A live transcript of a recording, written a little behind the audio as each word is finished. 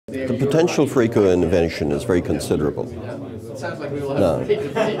The potential for eco-innovation is very considerable. Now,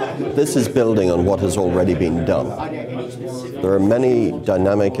 this is building on what has already been done. There are many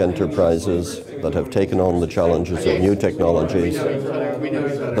dynamic enterprises that have taken on the challenges of new technologies.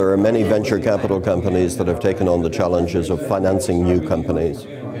 There are many venture capital companies that have taken on the challenges of financing new companies.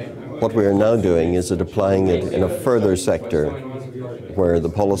 What we are now doing is applying it in a further sector where the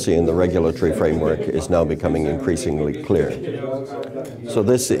policy and the regulatory framework is now becoming increasingly clear. So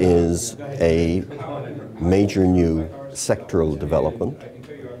this is a major new sectoral development.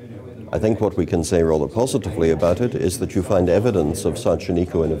 I think what we can say rather positively about it is that you find evidence of such an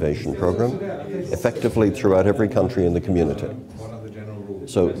eco-innovation program effectively throughout every country in the community.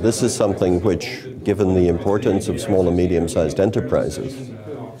 So this is something which, given the importance of small and medium-sized enterprises,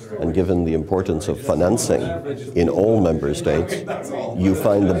 and given the importance of financing in all member states, you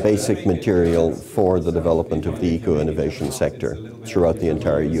find the basic material for the development of the eco-innovation sector throughout the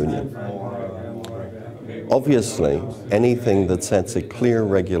entire Union. Obviously, anything that sets a clear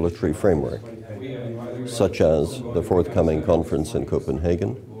regulatory framework, such as the forthcoming conference in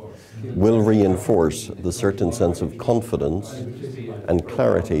Copenhagen, will reinforce the certain sense of confidence and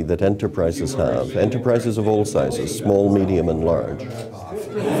clarity that enterprises have, enterprises of all sizes, small, medium and large,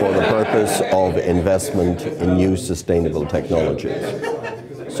 for the purpose of investment in new sustainable technologies.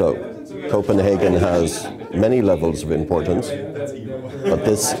 So, Copenhagen has many levels of importance, but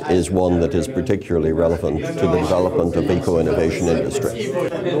this is one that is particularly relevant to the development of eco-innovation industry.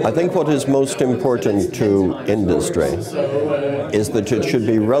 I think what is most important to industry is that it should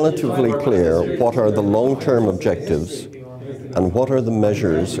be relatively clear what are the long-term objectives and what are the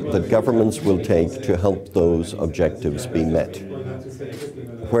measures that governments will take to help those objectives be met.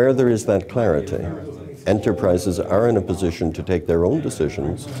 Where there is that clarity, enterprises are in a position to take their own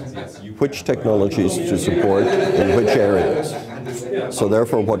decisions, which technologies to support in which areas. So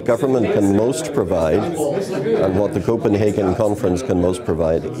therefore, what government can most provide and what the Copenhagen conference can most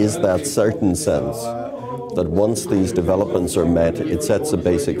provide is that certain sense that once these developments are met, it sets a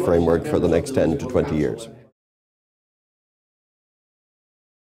basic framework for the next 10 to 20 years.